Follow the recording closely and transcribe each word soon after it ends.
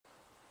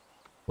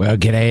Well,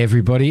 g'day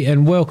everybody,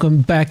 and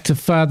welcome back to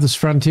Farthest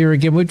Frontier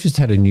again. We've just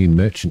had a new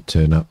merchant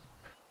turn up.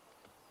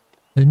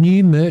 A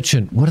new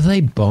merchant. What are they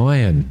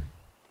buying?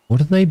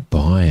 What are they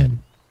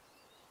buying?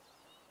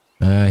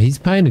 He's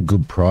paying a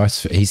good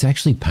price. He's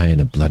actually paying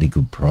a bloody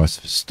good price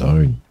for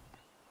stone.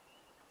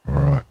 All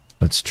right,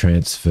 let's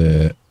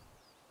transfer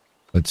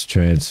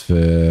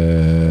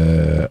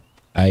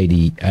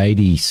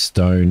 80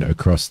 stone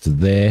across to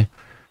there.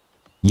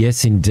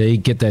 Yes,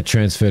 indeed. Get that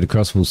transferred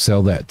across. We'll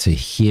sell that to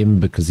him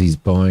because he's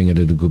buying it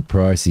at a good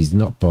price. He's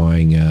not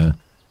buying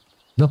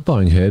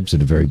herbs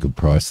at a very good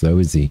price, though,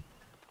 is he?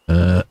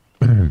 I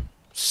don't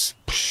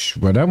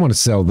want to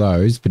sell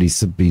those, but he's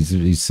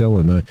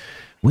selling.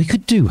 We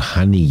could do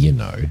honey, you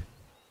know.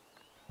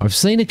 I've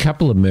seen a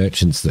couple of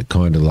merchants that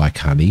kind of like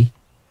honey,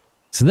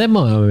 so that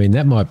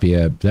might be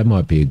a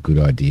good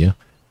idea.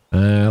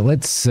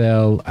 Let's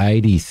sell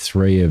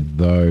 83 of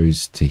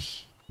those to.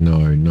 No.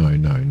 We'll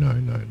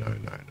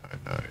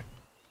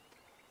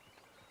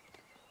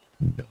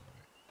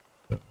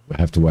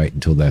have to wait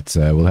until that's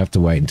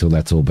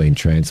all been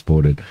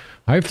transported.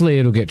 Hopefully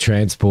it'll get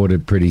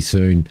transported pretty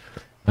soon.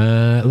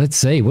 Let's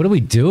see. What are we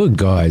doing,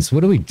 guys?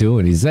 What are we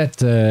doing? Is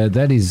that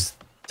is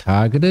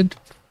targeted?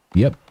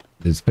 Yep.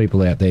 There's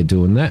people out there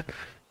doing that.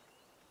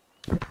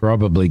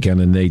 Probably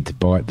gonna need to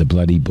bite the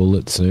bloody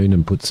bullet soon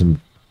and put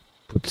some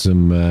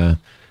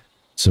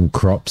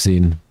crops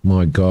in.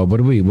 My God, what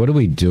are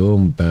we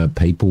doing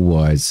people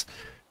wise?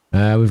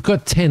 We've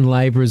got 10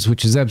 laborers,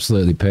 which is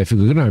absolutely perfect.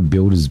 We've got no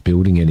builders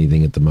building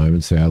anything at the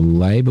moment, so our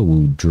labor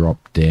will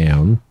drop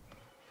down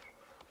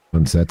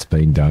once that's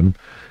been done.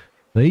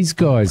 These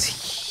guys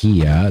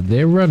here,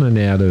 they're running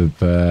out of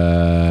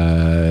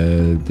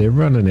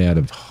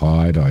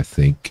hide, I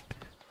think,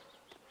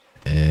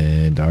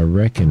 and I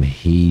reckon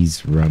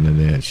she's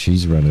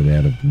running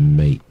out of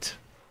meat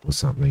or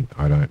something.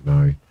 I don't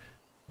know.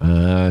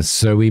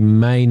 So we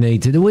may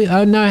need to we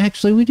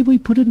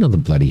put another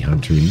bloody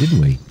hunter in,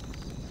 didn't we?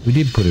 We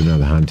did put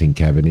another hunting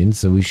cabin in,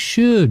 so we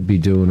should be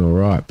doing all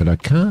right, but I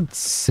can't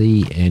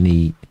see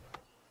any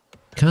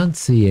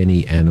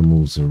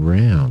animals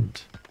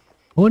around.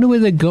 I wonder where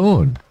they're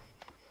gone.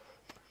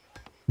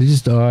 They're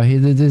just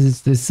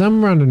there's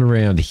some running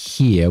around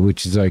here,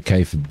 which is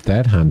okay for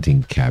that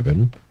hunting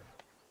cabin,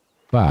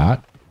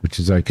 but which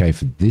is okay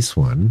for this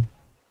one.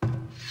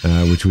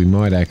 Which we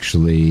might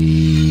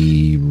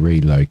actually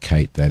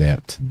relocate that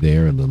out to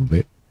there a little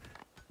bit.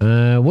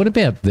 What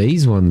about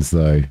these ones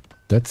though?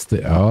 There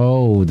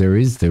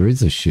is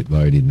a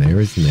shitload in there,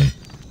 isn't there?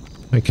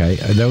 Okay,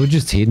 they were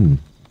just hidden.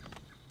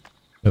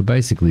 They're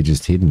basically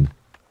just hidden.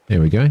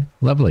 There we go.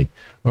 Lovely.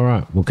 All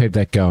right, we'll keep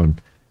that going.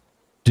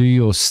 Do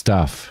your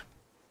stuff.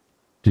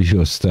 Do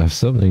your stuff.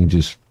 Something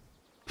just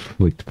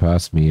flicked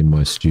past me in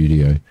my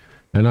studio,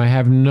 and I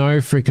have no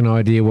freaking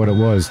idea what it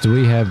was. Do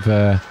we have?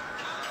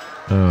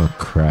 Oh,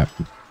 crap.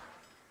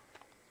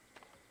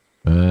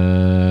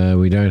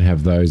 We don't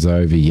have those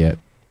over yet.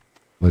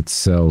 Let's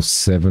sell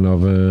 7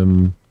 of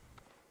them.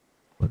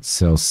 Let's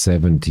sell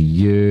 7 to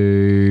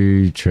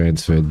you.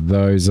 Transfer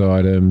those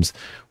items.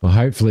 Well,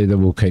 hopefully that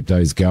will keep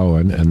those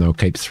going and they'll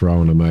keep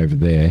throwing them over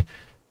there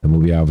and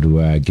we'll be able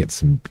to get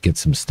some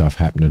stuff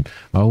happening.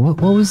 Oh,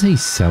 what was he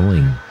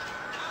selling?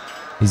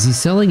 Is he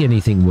selling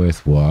anything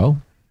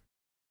worthwhile?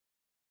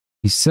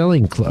 He's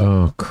selling...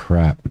 Oh,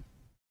 crap.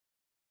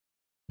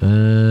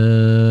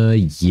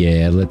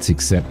 Yeah, let's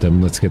accept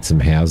them. Let's get some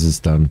houses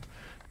done.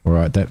 All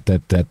right,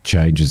 that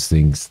changes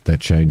things.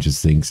 That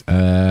changes things.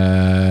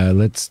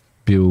 Let's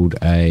build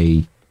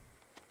a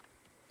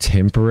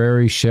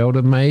temporary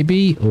shelter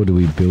maybe, or do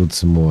we build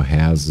some more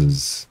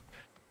houses?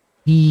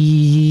 We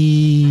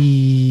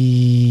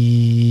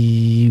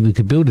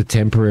could build a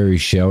temporary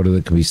shelter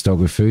that can be stocked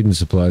with food and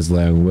supplies,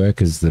 allowing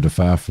workers that are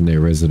far from their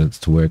residence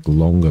to work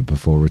longer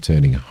before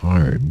returning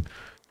home.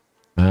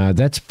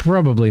 That's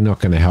probably not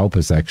going to help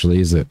us, actually,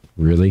 is it?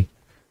 Really?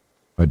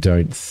 I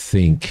don't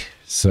think.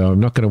 So I'm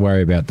not going to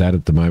worry about that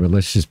at the moment.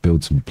 Let's just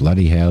build some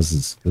bloody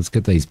houses. Let's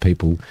get these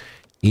people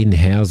in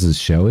houses,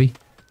 shall we?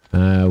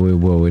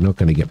 We're not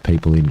going to get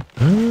people in.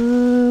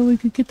 We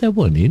could get that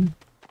one in.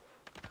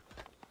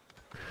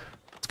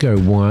 Let's go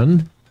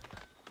 1.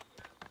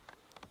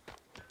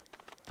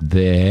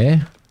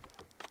 There.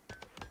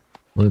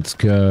 Let's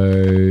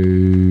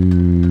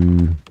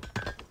go...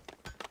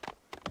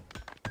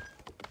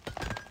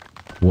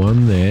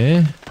 1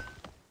 there.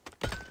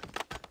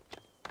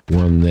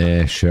 1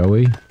 there, shall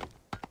we?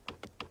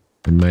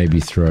 And maybe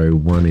throw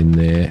 1 in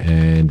there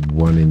and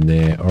 1 in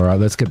there. All right,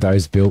 let's get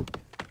those built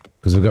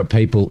because we've got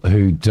people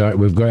who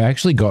don't.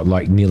 Actually got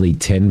like nearly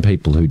 10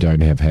 people who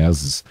don't have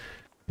houses,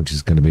 which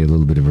is going to be a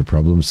little bit of a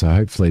problem. So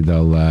hopefully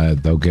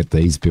they'll get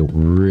these built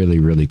really,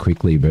 really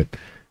quickly. But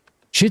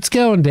shit's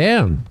going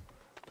down.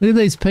 Look at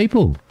these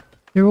people.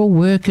 They're all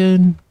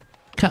working,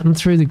 cutting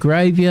through the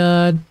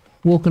graveyard.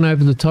 Walking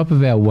over the top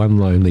of our one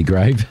lonely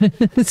grave.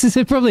 This is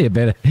probably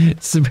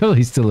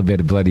still a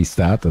better bloody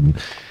start than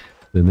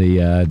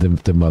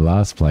my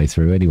last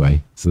playthrough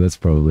anyway. So that's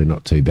probably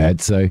not too bad.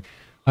 So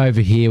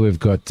over here we've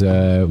got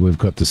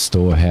the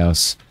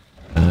storehouse.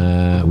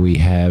 We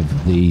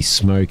have the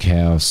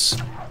smokehouse,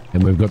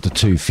 and we've got the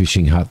 2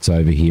 fishing huts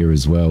over here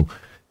as well.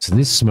 So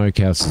this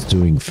smokehouse is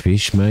doing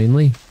fish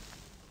mainly.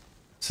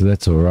 So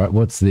that's all right.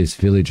 What's this?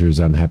 Villager is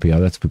unhappy. Oh,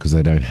 that's because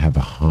they don't have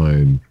a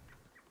home.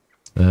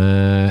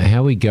 How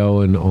are we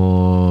going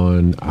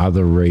on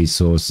other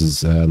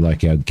resources,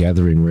 like our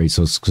gathering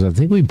resources? Because I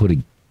think we put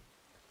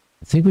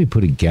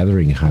a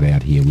gathering hut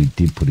out here. We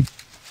did put a...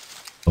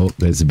 Oh,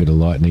 there's a bit of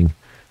lightning.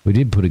 We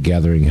did put a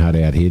gathering hut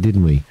out here,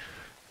 didn't we?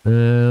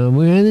 They're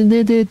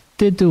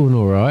doing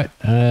all right.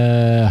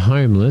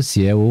 Homeless,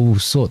 yeah. We'll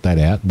sort that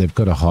out. They've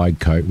got a hide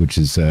coat, which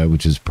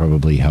is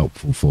probably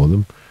helpful for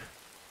them.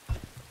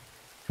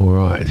 All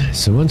right.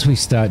 So once we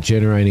start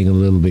generating a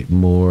little bit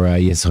more,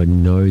 yes, I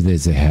know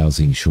there's a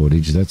housing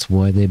shortage. That's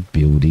why they're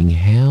building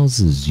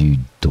houses, you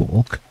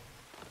dork.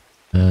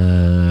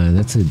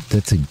 That's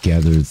a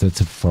gatherer's.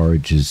 That's a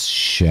forager's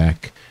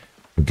shack.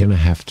 We're gonna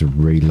have to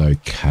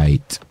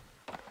relocate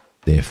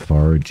their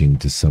foraging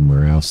to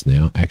somewhere else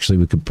now. Actually,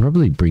 we could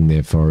probably bring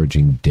their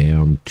foraging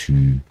down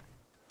to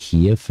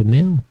here for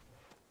now.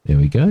 There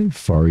we go.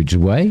 Forage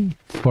away.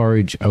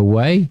 Forage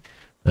away.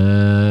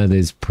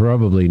 There's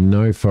probably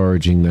no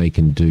foraging they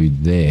can do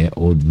there,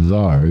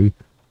 although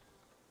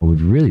I would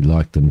really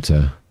like them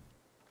to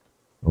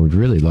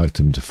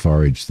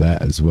forage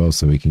that as well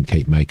so we can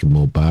keep making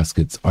more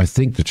baskets. I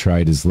think the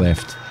trader's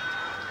left.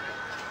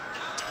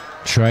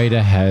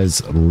 Trader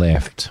has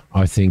left.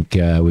 I think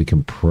we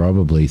can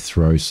probably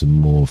throw some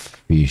more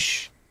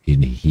fish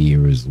in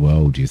here as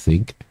well. Do you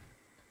think?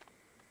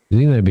 Do you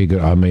think that'd be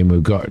good? I mean,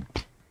 we've got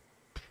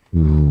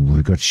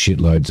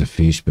shitloads of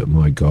fish, but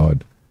my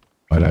God,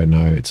 I don't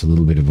know. It's a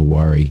little bit of a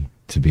worry,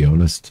 to be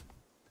honest.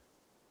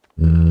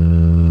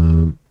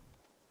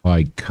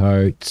 Hide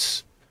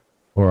coats.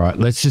 All right,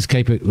 let's just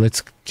keep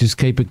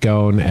it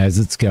going as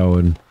it's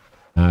going.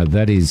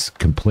 That is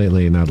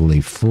completely and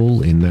utterly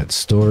full in that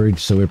storage,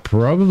 so we're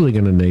probably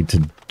going to need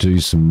to do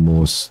some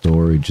more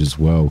storage as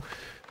well.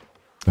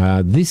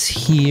 This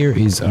here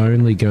is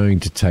only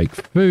going to take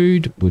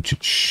food, which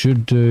it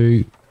should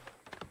do.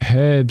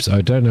 Herbs,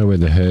 I don't know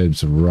whether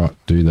herbs rot,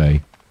 do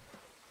they?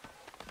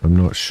 I'm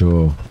not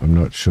sure.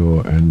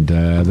 And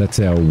that's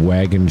our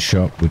wagon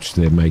shop, which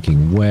they're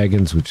making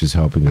wagons, which is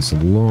helping us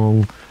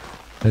along.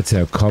 That's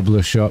our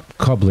cobbler shop,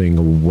 cobbling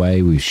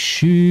away with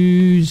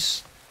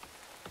shoes.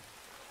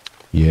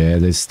 Yeah,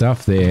 there's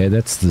stuff there.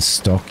 That's the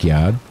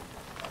stockyard.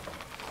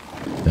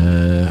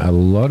 A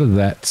lot of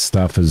that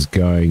stuff is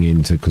going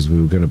into, because we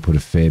were going to put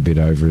a fair bit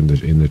over in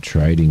the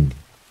trading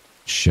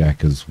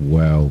shack as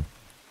well.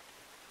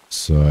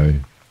 So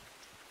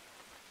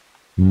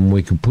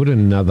we could put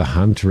another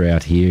hunter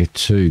out here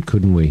too,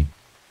 couldn't we?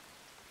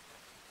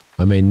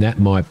 I mean, that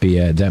might be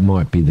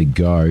the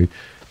go,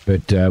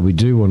 but we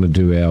do want to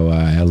do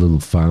our little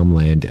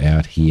farmland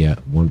out here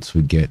once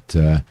we get.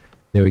 There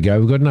we go.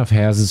 We've got enough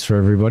houses for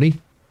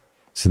everybody,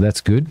 so that's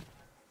good.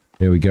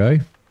 There we go.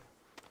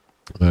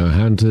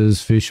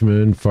 Hunters,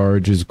 fishermen,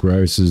 foragers,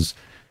 grocers.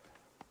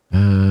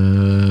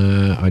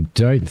 I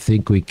don't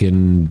think we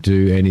can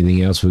do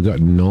anything else. We've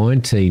got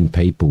 19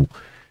 people.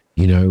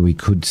 You know, we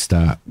could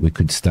start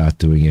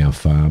doing our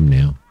farm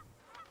now.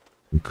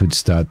 We could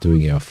start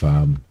doing our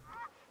farm.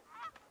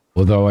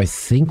 Although I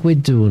think we're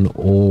doing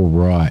all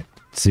right.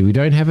 See, we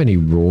don't have any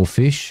raw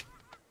fish.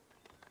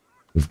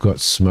 We've got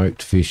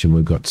smoked fish and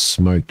we've got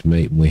smoked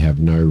meat, and we have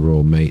no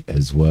raw meat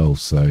as well.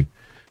 So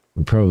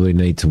we probably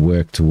need to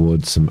work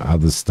towards some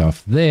other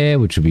stuff there,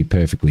 which will be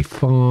perfectly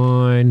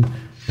fine.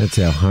 That's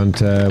our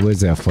hunter.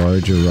 Where's our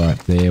forager? Right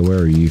there. Where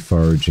are you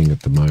foraging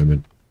at the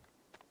moment?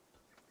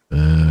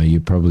 You're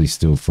probably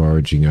still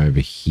foraging over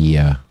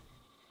here.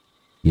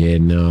 Yeah,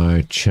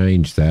 no,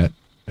 change that.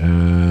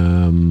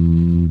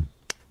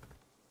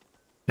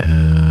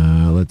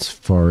 Let's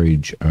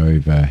forage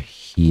over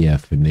here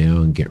for now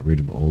and get rid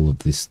of all of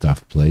this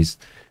stuff, please,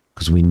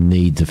 because we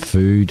need the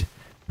food.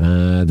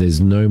 There's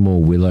no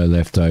more willow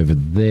left over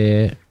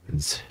there.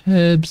 There's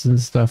herbs and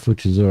stuff,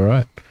 which is all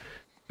right.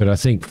 But I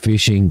think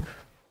fishing,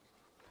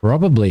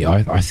 probably,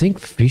 I think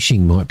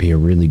fishing might be a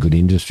really good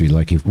industry.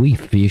 Like if we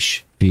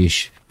fish,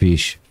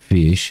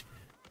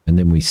 and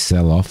then we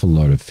sell off a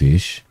lot of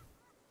fish,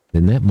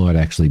 then that might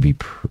actually be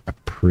a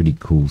pretty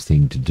cool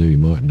thing to do,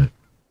 mightn't it?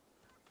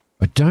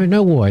 I don't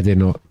know why they're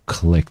not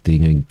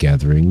collecting and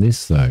gathering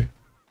this, though.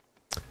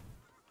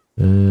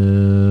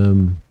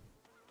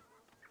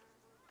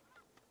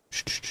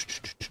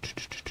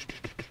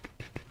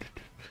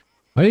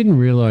 I didn't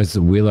realize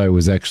that willow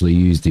was actually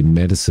used in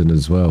medicine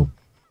as well.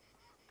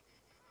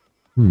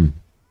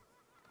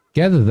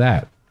 Gather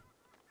that.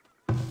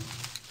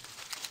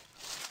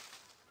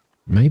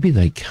 Maybe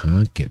they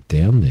can't get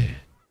down there.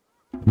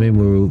 I mean,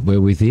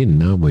 we're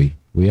within, aren't we?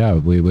 We are.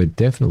 We're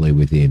definitely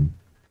within.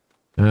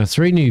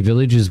 3 new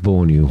villagers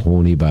born, you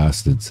horny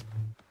bastards.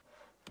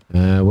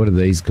 What are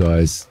these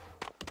guys?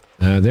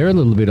 They're a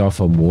little bit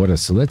off on water,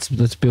 so let's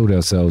build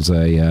ourselves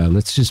a.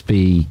 Let's just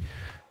be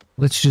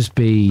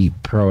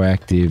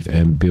proactive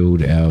and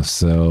build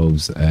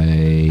ourselves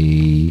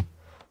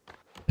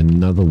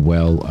another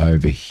well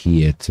over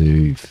here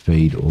to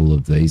feed all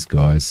of these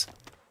guys.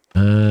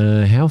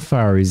 How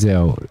far is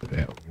our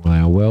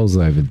well's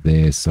over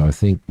there, so I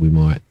think we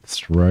might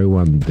throw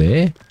one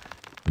there,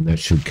 and that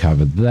should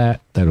cover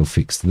that. That'll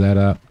fix that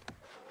up.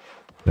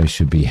 They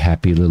should be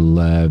happy little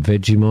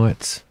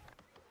Vegemites.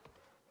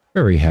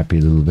 Very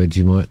happy little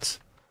Vegemites.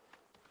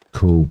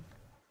 Cool.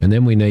 And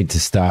then we need to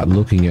start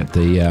looking at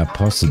the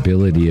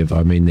possibility of,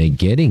 I mean, they're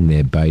getting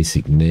their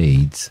basic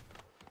needs.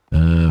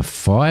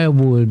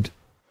 Firewood.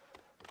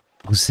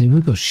 Well, see,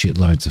 we've got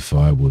shitloads of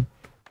firewood.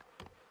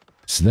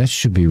 So that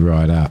should be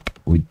right up.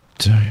 We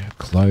do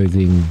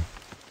clothing,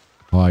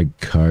 hide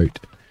coat.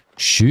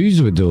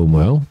 Shoes we're doing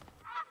well.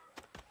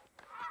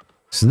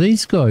 So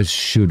these guys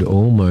should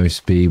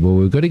almost be, well,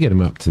 we've got to get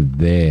them up to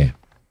there.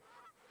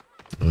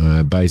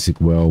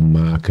 Basic well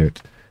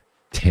market,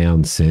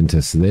 town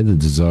centre. So they're the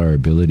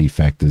desirability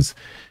factors.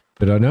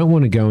 But I don't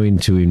want to go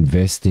into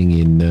investing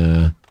in,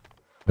 I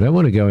don't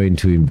want to go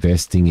into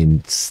investing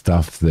in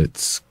stuff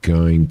that's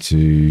going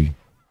to,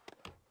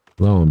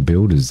 low on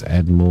builders,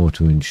 add more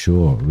to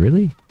ensure.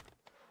 Really?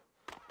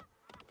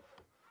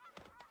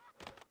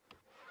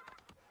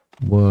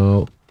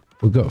 Well,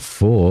 we've got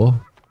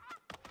 4.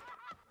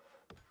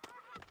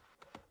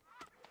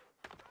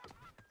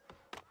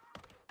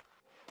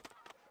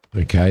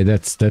 Okay,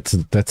 that's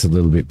a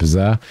little bit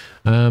bizarre.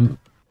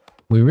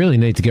 We really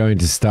need to go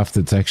into stuff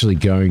that's actually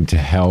going to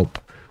help.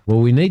 Well,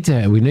 we need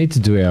to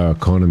do our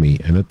economy,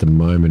 and at the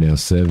moment our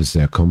service,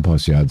 our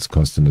compost yard's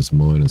costing us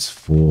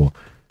 -4.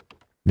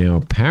 Now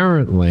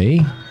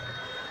apparently,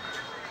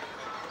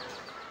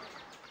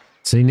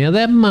 see, now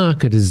that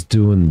market is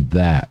doing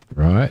that,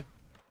 right?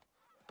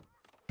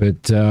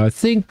 But I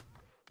think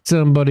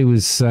somebody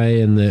was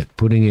saying that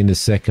putting in a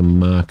second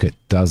market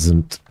does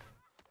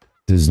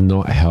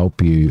not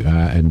help you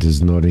and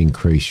does not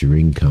increase your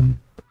income.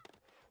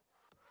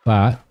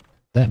 But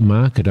that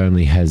market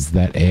only has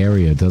that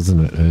area, doesn't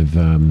it,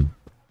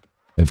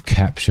 of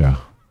capture.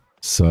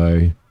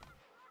 So,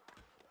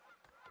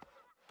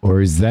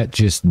 or is that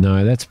just,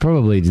 no, that's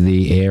probably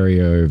the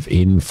area of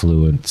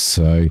influence.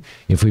 So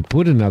if we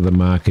put another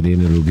market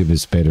in, it'll give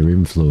us better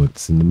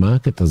influence. And the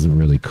market doesn't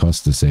really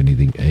cost us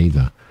anything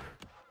either.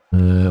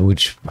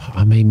 Which,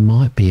 I mean,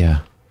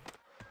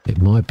 it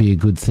might be a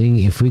good thing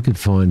if we could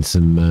find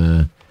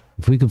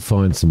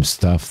some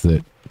stuff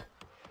that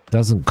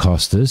doesn't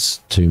cost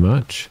us too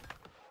much.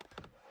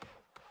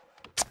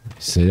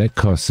 See, that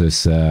costs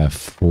us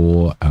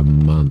 4 a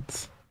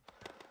month.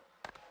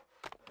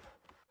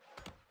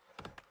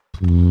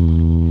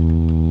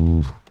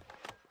 Ooh.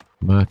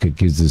 Market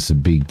gives us a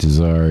big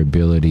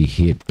desirability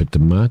hit, but the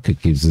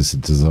market gives us a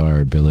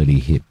desirability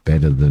hit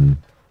better than...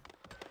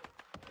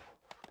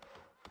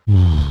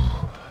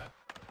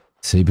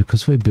 See,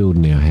 because we're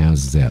building our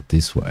houses out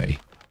this way,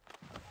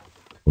 I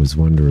was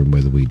wondering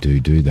whether we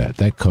do that.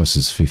 That costs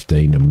us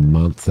 15 a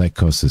month. That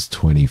costs us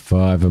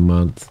 25 a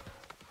month.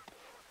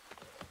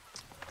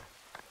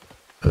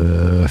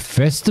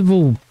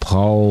 Festival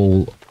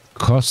pole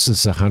costs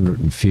us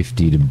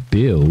 150 to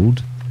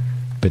build,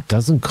 but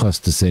doesn't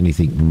cost us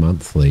anything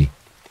monthly.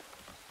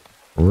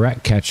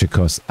 Rat catcher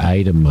costs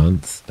 8 a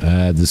month.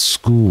 The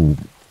school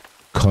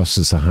costs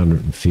us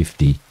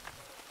 150.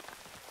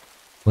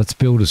 Let's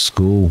build a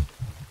school.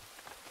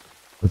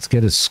 Let's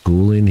get a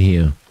school in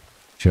here,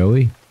 shall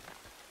we?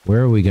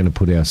 Where are we going to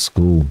put our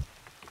school?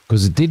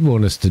 Because it did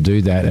want us to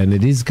do that, and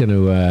it is going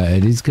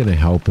to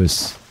help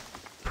us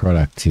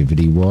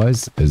productivity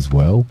wise as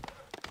well.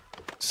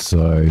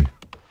 So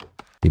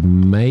it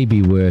may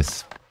be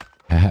worth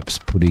perhaps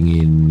putting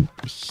in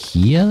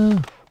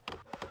here,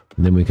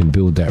 and then we can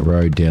build that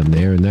road down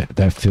there, and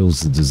that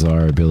fills the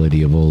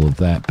desirability of all of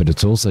that. But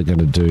it's also going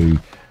to do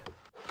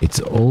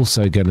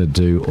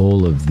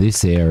all of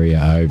this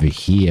area over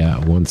here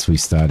once we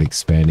start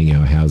expanding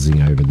our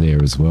housing over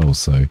there as well.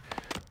 So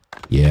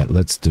yeah,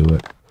 let's do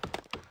it.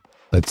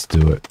 Let's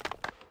do it.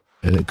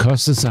 And it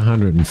costs us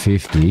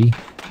 150.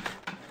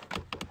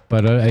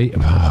 But I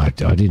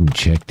didn't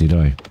check, did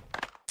I?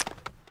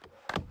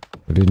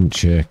 I didn't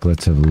check.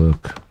 Let's have a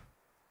look.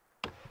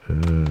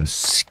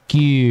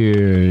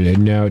 Skew.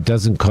 No, it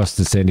doesn't cost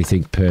us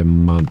anything per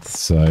month.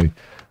 So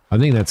I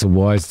think that's a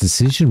wise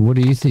decision. What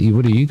do you think?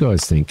 What do you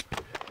guys think?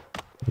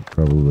 We'll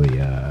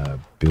probably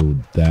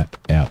build that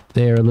out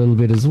there a little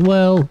bit as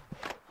well.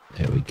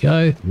 There we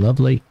go.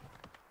 Lovely.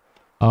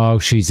 Oh,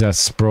 she's a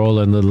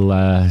sprawling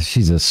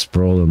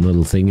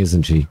little thing,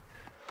 isn't she?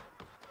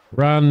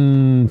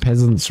 Run,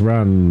 peasants,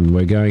 run.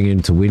 We're going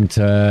into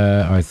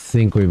winter. I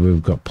think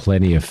we've got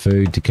plenty of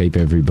food to keep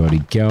everybody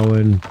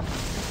going.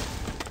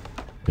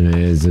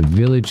 There's a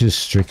villager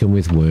stricken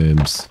with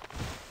worms.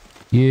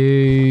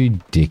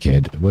 You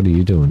dickhead. What are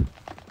you doing?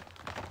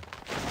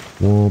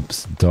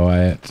 Warmth,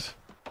 diet,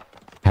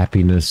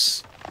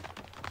 happiness,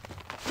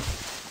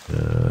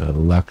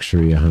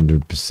 luxury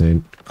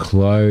 100%,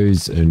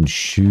 clothes and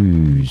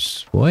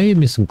shoes. Why are you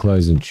missing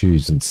clothes and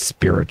shoes? And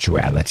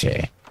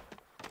spirituality.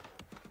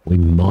 We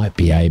might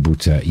be able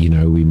to, you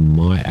know, we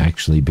might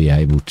actually be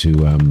able to,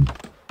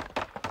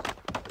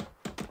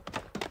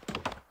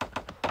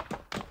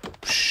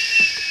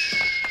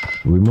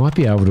 we might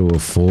be able to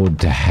afford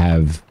to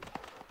have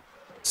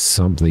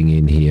something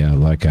in here,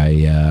 like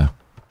a,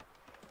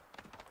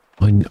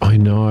 I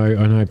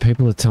know,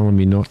 people are telling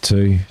me not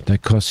to.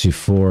 That costs you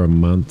 $4 a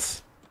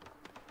month.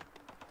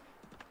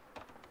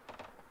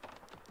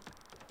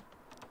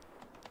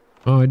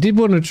 Oh, I did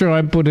want to try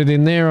and put it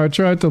in there. I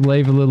tried to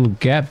leave a little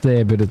gap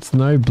there, but it's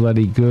no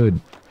bloody good.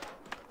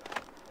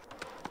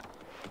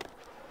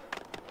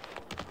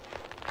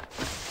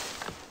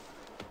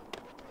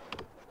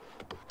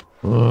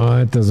 Oh,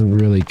 it doesn't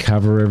really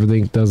cover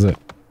everything, does it?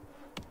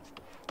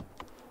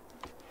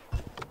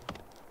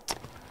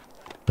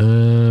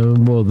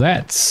 Well,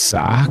 that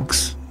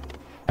sucks.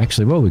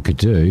 Actually, what we could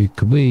do,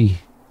 could we...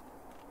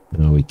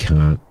 No, we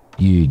can't.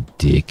 You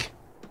dick.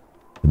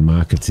 The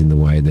market's in the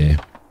way there.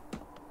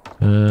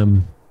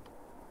 I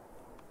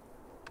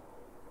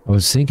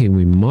was thinking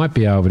we might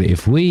be able to,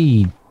 if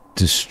we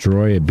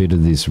destroy a bit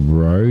of this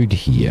road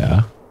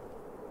here,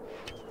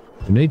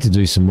 we need to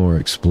do some more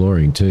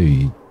exploring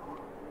too.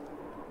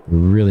 We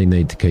really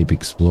need to keep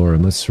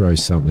exploring. Let's throw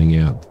something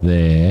out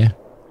there.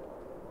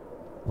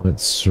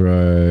 Let's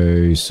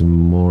throw some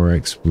more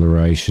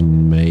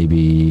exploration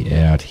maybe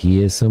out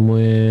here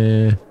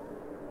somewhere.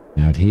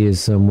 Out here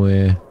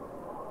somewhere.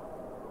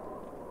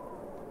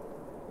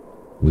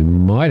 We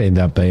might end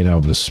up being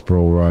able to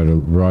sprawl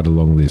right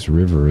along this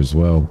river as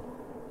well.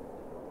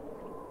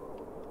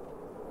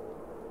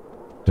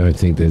 Don't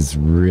think there's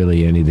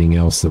really anything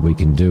else that we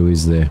can do,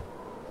 is there?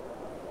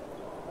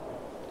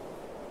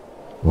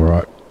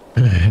 Alright.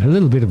 A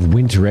little bit of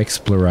winter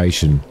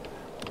exploration.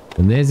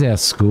 And there's our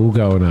school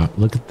going up.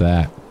 Look at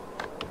that.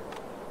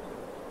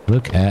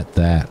 Look at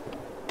that.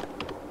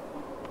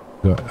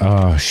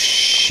 Oh,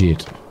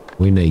 shit.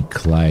 We need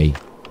clay.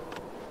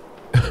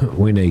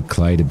 We need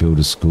clay to build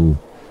a school.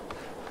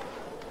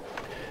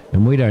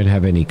 And we don't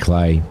have any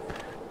clay.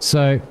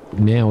 So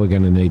now we're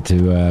going to need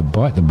to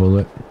bite the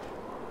bullet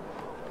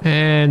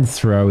and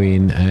throw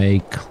in a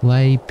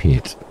clay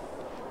pit.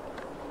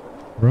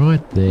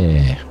 Right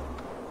there.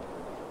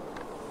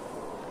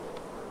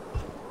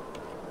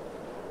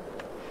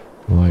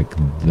 Like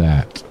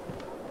that.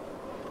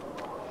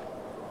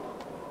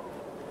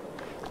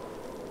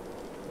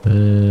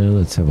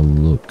 Let's have a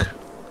look.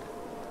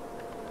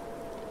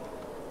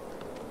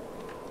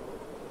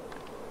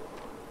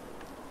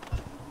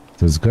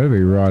 So it's got to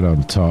be right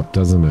on top,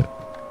 doesn't it?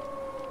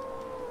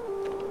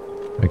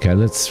 Okay,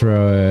 let's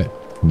throw it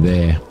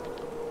there.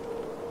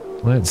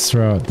 Let's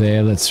throw it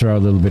there. Let's throw a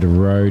little bit of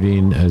road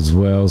in as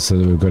well so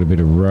that we've got a bit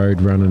of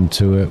road running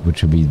to it,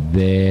 which will be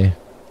there.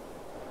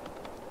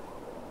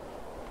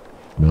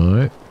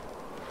 No.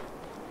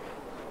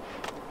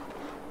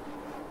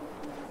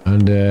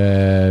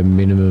 Under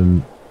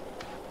minimum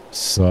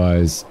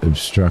size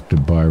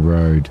obstructed by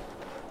road.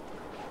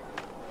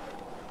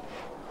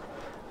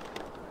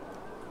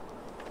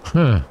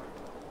 Huh.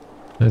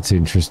 That's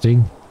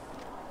interesting.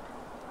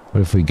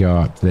 What if we go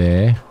up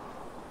there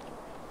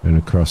and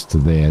across to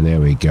there?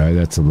 There we go.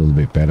 That's a little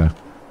bit better.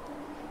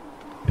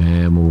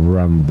 And we'll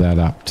run that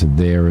up to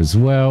there as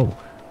well.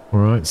 All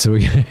right. So we're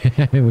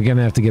going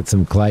to have to get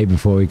some clay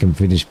before we can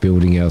finish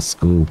building our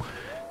school.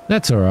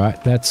 That's all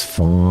right. That's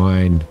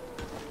fine.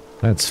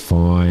 That's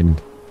fine.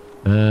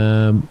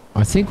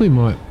 I think we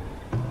might...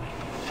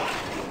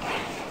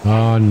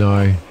 Oh,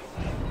 no.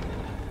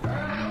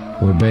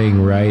 We're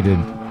being raided.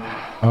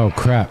 Oh,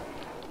 crap.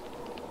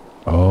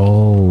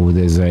 Oh,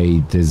 there's a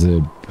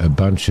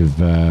bunch of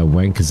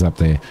wankers up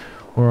there.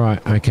 All right.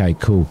 Okay,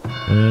 cool.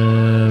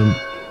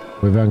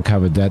 We've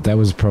uncovered that. That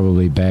was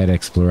probably bad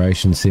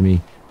exploration,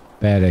 Simi.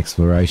 Bad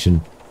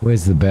exploration.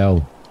 Where's the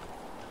bell?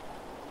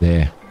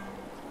 There.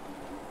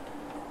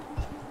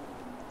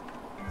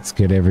 Let's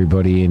get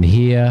everybody in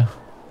here.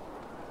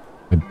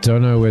 I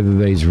don't know whether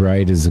these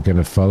raiders are going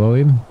to follow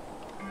him.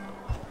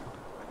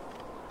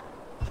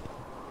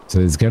 So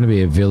there's going to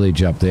be a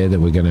village up there that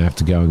we're going to have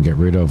to go and get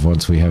rid of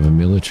once we have a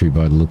military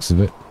by the looks of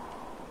it.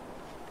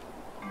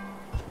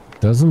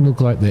 Doesn't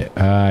look like they're...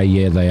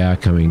 yeah, they are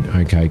coming.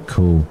 Okay,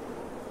 cool.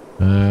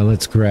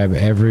 Let's grab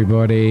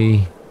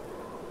everybody.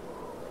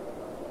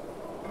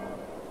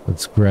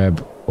 Let's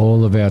grab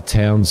all of our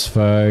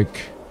townsfolk.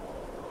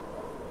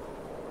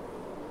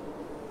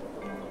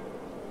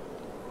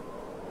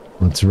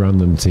 Let's run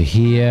them to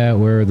here.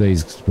 Where are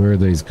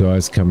these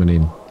guys coming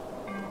in?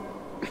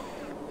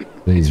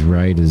 These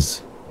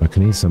raiders. I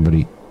can hear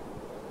somebody.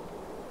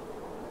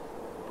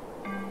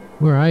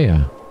 Where are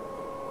you?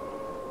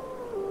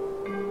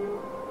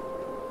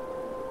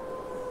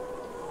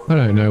 I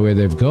don't know where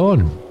they've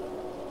gone.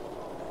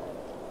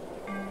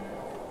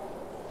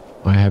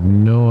 I have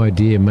no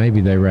idea.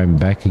 Maybe they ran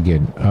back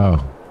again.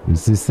 Oh,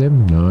 is this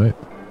them? No.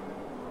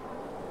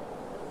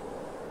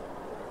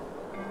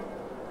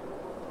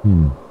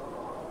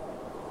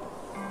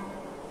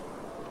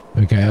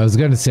 Okay, I was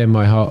going to send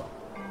my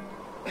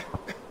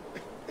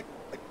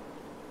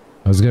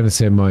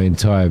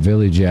entire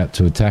village out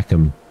to attack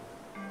them.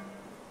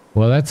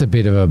 Well, that's a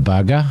bit of a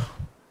bugger.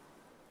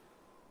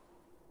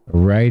 A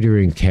raider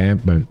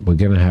encampment. We're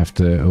going to have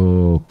to...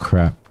 Oh,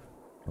 crap.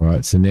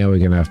 Right, so now we're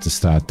going to have to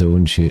start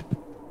doing shit.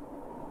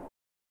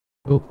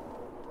 Oh.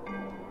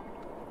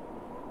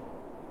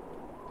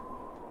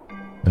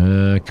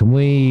 Can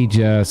we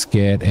just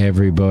get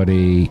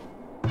everybody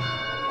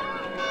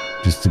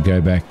just to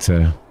go back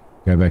to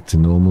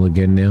normal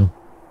again now?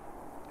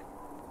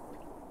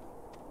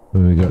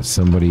 We got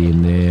somebody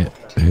in there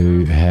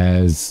who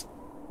has,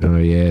 oh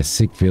yeah,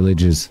 sick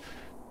villagers.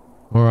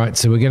 All right,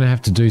 so we're going to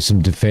have to do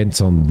some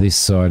defense on this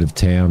side of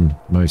town,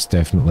 most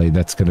definitely.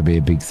 That's going to be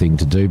a big thing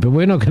to do, but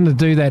we're not going to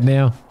do that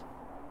now.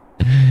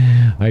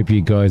 Hope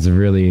you guys have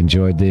really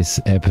enjoyed this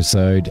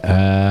episode.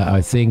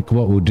 I think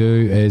what we'll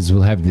do is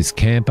we'll have this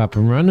camp up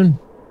and running,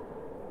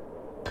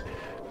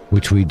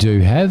 which we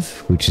do have,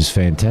 which is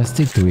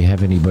fantastic. Do we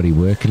have anybody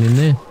working in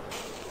there?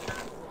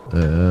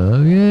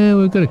 Yeah,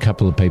 we've got a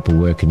couple of people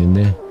working in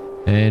there,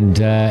 and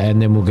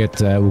then we'll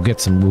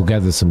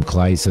gather some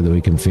clay so that we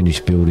can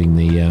finish building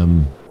the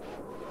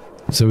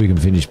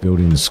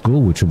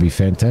school, which will be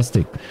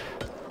fantastic.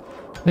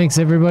 Thanks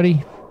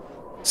everybody.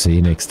 See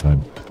you next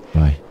time.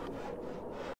 Bye.